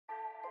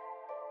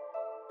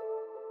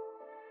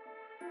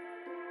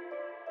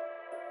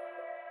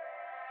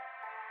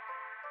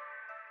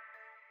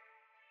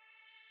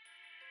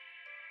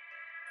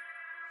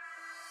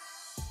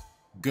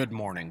Good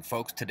morning,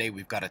 folks. Today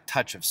we've got a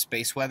touch of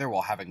space weather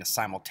while having a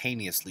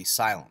simultaneously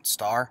silent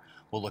star.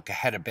 We'll look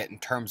ahead a bit in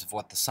terms of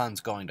what the sun's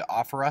going to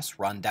offer us,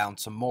 run down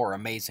some more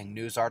amazing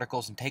news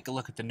articles, and take a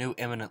look at the new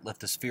imminent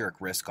lithospheric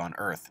risk on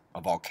Earth, a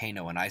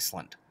volcano in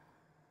Iceland.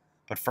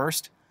 But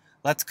first,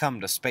 let's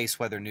come to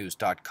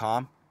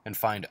spaceweathernews.com and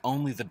find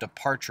only the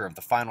departure of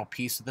the final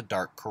piece of the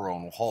dark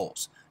coronal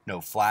holes.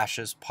 No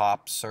flashes,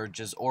 pops,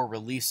 surges, or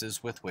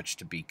releases with which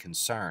to be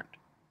concerned.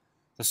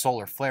 The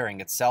solar flaring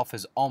itself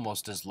is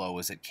almost as low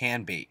as it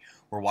can be.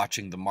 We're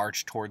watching the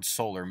march towards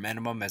solar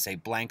minimum as a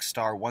blank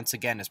star once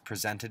again is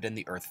presented in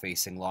the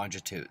Earth-facing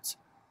longitudes.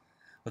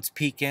 Let's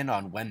peek in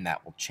on when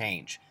that will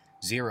change.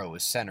 0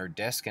 is center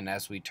disk, and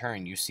as we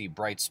turn you see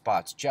bright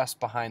spots just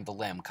behind the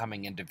limb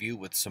coming into view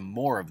with some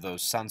more of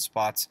those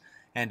sunspots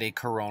and a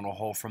coronal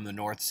hole from the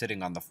north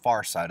sitting on the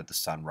far side of the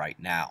sun right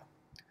now.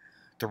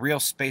 The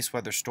real space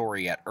weather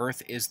story at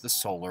Earth is the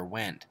solar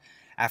wind.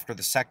 After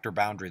the sector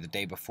boundary the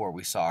day before,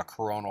 we saw a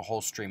coronal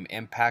hole stream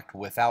impact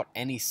without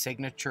any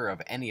signature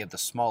of any of the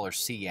smaller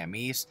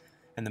CMEs,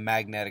 and the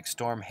magnetic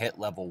storm hit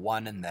level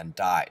 1 and then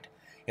died.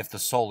 If the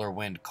solar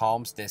wind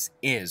calms, this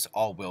is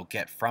all we'll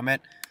get from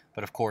it,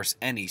 but of course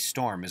any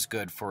storm is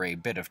good for a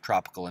bit of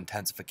tropical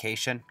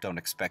intensification. Don't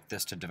expect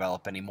this to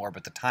develop anymore,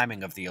 but the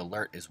timing of the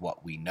alert is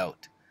what we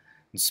note.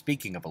 And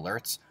speaking of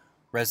alerts,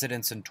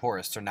 residents and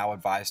tourists are now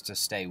advised to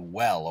stay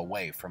well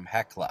away from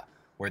Hekla,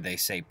 where they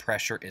say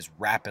pressure is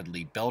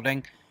rapidly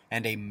building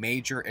and a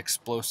major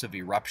explosive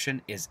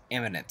eruption is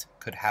imminent,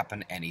 could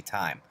happen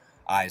anytime.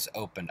 Eyes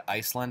open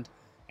Iceland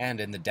and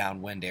in the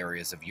downwind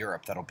areas of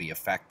Europe that'll be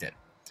affected.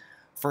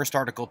 First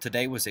article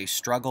today was a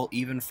struggle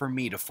even for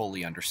me to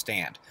fully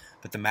understand,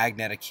 but the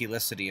magnetic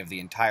helicity of the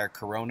entire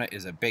corona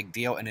is a big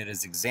deal, and it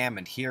is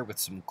examined here with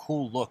some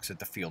cool looks at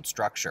the field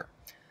structure.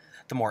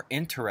 The more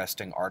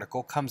interesting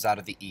article comes out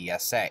of the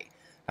ESA.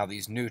 Now,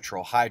 these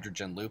neutral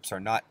hydrogen loops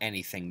are not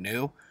anything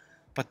new,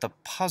 but the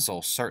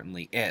puzzle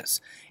certainly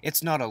is.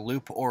 It's not a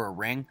loop or a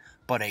ring,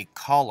 but a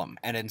column,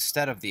 and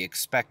instead of the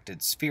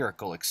expected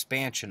spherical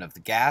expansion of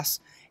the gas,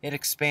 it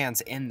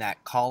expands in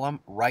that column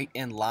right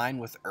in line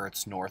with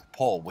Earth's North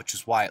Pole, which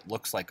is why it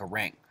looks like a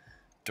ring.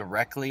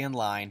 Directly in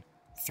line,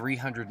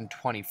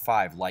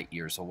 325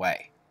 light-years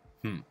away.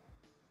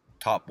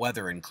 Top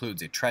weather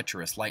includes a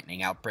treacherous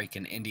lightning outbreak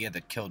in India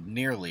that killed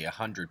nearly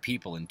 100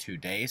 people in 2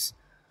 days.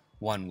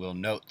 One will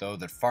note, though,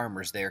 that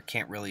farmers there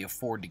can't really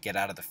afford to get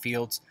out of the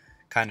fields,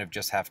 kind of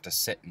just have to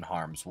sit in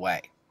harm's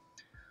way.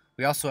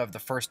 We also have the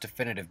first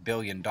definitive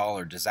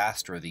billion-dollar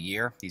disaster of the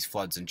year. These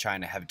floods in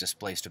China have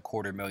displaced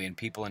 250,000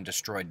 people and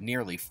destroyed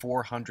nearly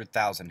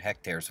 400,000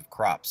 hectares of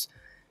crops.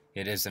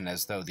 It isn't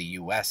as though the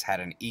U.S.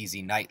 had an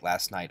easy night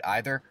last night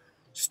either.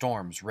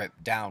 Storms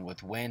ripped down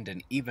with wind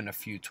and even a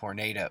few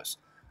tornadoes.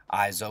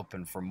 Eyes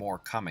open for more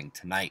coming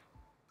tonight.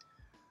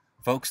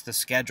 Folks, the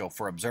schedule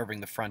for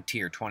Observing the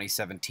Frontier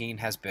 2017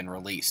 has been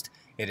released.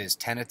 It is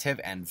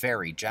tentative and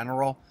very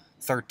general.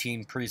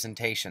 13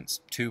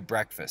 presentations, 2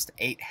 breakfasts,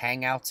 8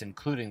 hangouts,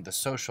 including the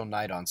social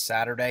night on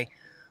Saturday.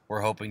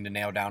 We're hoping to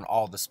nail down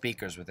all the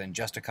speakers within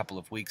just a couple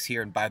of weeks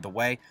here. And by the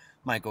way,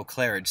 Michael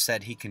Claridge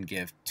said he can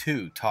give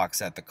 2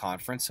 talks at the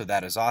conference, so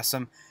that is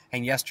awesome.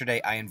 And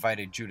yesterday I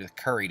invited Judith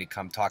Curry to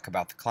come talk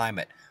about the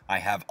climate. I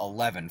have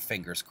 11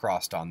 fingers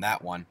crossed on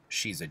that one.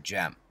 She's a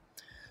gem.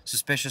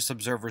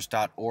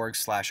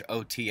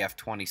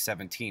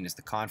 Suspiciousobservers.org/OTF2017 is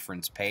the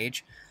conference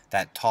page.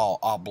 That tall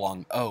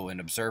oblong O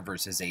in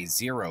observers is a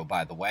 0,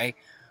 by the way.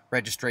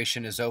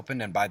 Registration is open,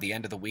 and by the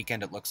end of the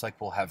weekend it looks like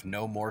we'll have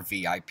no more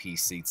VIP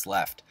seats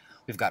left.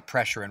 We've got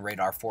pressure and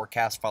radar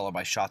forecast followed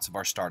by shots of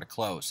our star to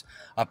close.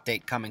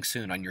 Update coming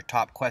soon on your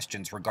top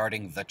questions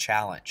regarding the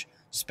challenge.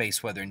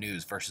 Space weather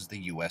news versus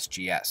the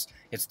USGS.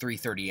 It's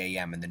 3:30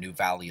 a.m. in the new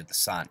Valley of the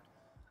Sun.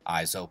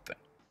 Eyes open,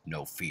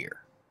 no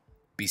fear.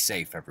 Be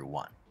safe,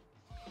 everyone.